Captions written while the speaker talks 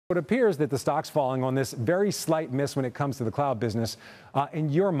It appears that the stock's falling on this very slight miss when it comes to the cloud business. In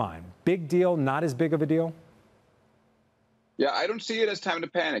your mind, big deal, not as big of a deal? Yeah, I don't see it as time to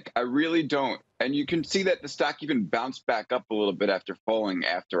panic. I really don't. And you can see that the stock even bounced back up a little bit after falling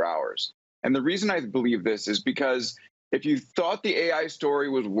after hours. And the reason I believe this is because if you thought the AI story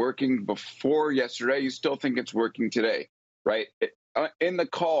was working before yesterday, you still think it's working today, right? In the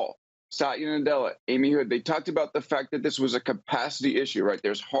call, Satya Nadella, Amy Hood, they talked about the fact that this was a capacity issue, right?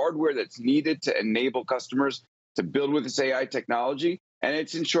 There's hardware that's needed to enable customers to build with this AI technology, and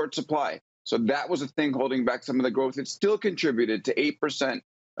it's in short supply. So that was a thing holding back some of the growth. It still contributed to 8%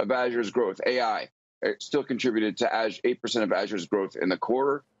 of Azure's growth. AI it still contributed to 8% of Azure's growth in the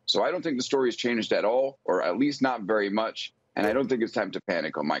quarter. So I don't think the story has changed at all, or at least not very much. And I don't think it's time to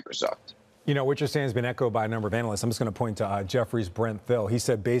panic on Microsoft. You know, what you're saying has been echoed by a number of analysts. I'm just going to point to Jefferies' Brent Thill. He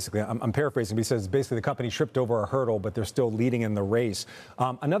said basically, I'm paraphrasing, but he says basically the company tripped over a hurdle, but they're still leading in the race.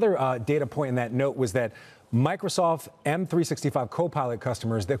 Another data point in that note was that Microsoft M365 Copilot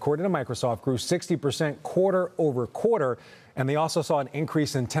customers, according to Microsoft, grew 60% quarter over quarter. And they also saw an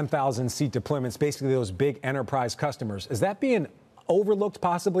increase in 10,000 seat deployments, basically those big enterprise customers. Is that being overlooked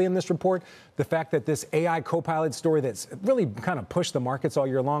possibly in this report, the fact that this AI Copilot story that's really kind of pushed the markets all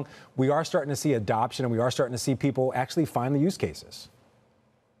year long, we are starting to see adoption and we are starting to see people actually find the use cases?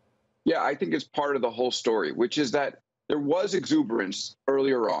 Yeah, I think it's part of the whole story, which is that there was exuberance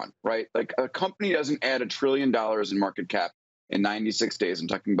earlier on, right? Like a company doesn't add $1 trillion in market cap in 96 days. I'm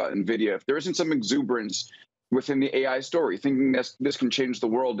talking about NVIDIA. If there isn't some exuberance within the AI story, thinking this can change the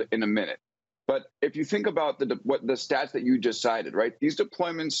world in a minute. But if you think about the stats that you just cited, right, these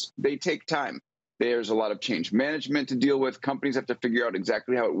deployments, they take time. There's a lot of change management to deal with. Companies have to figure out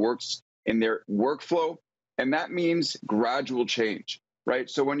exactly how it works in their workflow. And that means gradual change, right?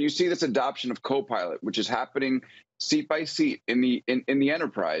 So when you see this adoption of Copilot, which is happening seat by seat in the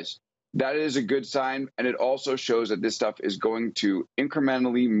enterprise, that is a good sign. And it also shows that this stuff is going to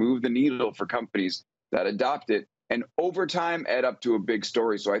incrementally move the needle for companies that adopt it and over time add up to a big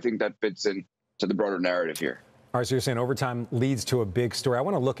story. So I think that fits in to the broader narrative here. All right, so you're saying overtime leads to a big story. I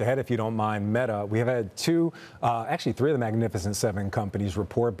want to look ahead, if you don't mind. Meta, we have had actually three of the Magnificent Seven companies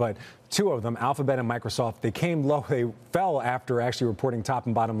report, but two of them, Alphabet and Microsoft, they came low. They fell after actually reporting top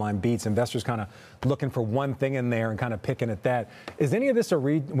and bottom line beats. Investors kind of looking for one thing in there and kind of picking at that. Is any of this a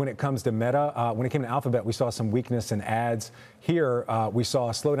read when it comes to Meta? When it came to Alphabet, we saw some weakness in ads. Here, we saw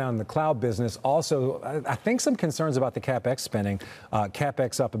a slowdown in the cloud business. Also, I think some concerns about the CapEx spending.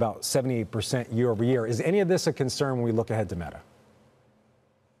 CapEx up about 78% year over year. Is any of this a concern when we look ahead to Meta?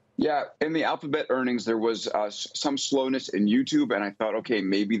 Yeah, in the Alphabet earnings, there was some slowness in YouTube, and I thought, okay,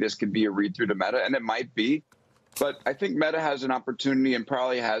 maybe this could be a read-through to Meta, and it might be. But I think Meta has an opportunity and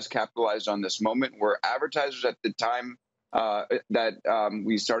probably has capitalized on this moment where advertisers at the time that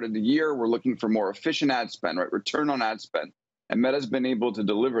we started the year were looking for more efficient ad spend, right? Return on ad spend. And Meta's been able to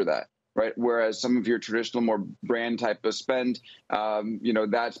deliver that, right? Whereas some of your traditional, more brand type of spend,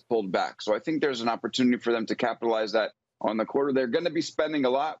 that's pulled back. So I think there's an opportunity for them to capitalize that on the quarter. They're going to be spending a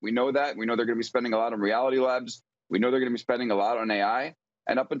lot. We know that. We know they're going to be spending a lot on Reality Labs. We know they're going to be spending a lot on AI.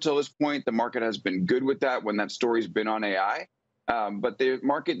 And up until this point, the market has been good with that when that story's been on AI. But the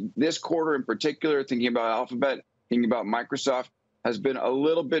market this quarter in particular, thinking about Alphabet, thinking about Microsoft, has been a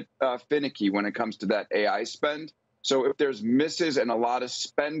little bit finicky when it comes to that AI spend. So if there's misses and a lot of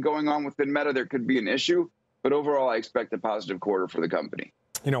spend going on within Meta, there could be an issue. But overall, I expect a positive quarter for the company.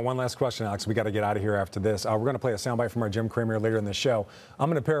 You know, one last question, Alex. We got to get out of here after this. We're going to play a soundbite from our Jim Cramer later in the show. I'm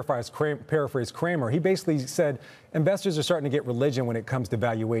going to paraphrase Cramer. He basically said investors are starting to get religion when it comes to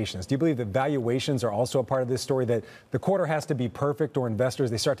valuations. Do you believe that valuations are also a part of this story, that the quarter has to be perfect, or investors,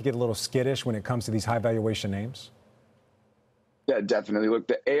 they start to get a little skittish when it comes to these high valuation names? Yeah, definitely. Look,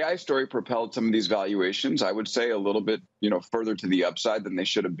 the AI story propelled some of these valuations, I would say, a little bit, further to the upside than they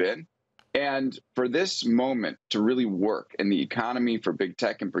should have been. And for this moment to really work in the economy, for big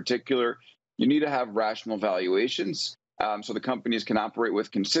tech in particular, you need to have rational valuations so the companies can operate with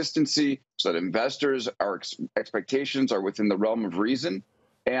consistency, so that investors' expectations are within the realm of reason.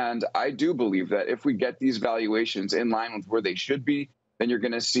 And I do believe that if we get these valuations in line with where they should be, then you're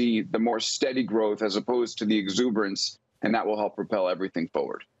going to see the more steady growth as opposed to the exuberance, and that will help propel everything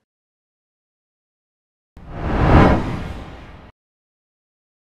forward.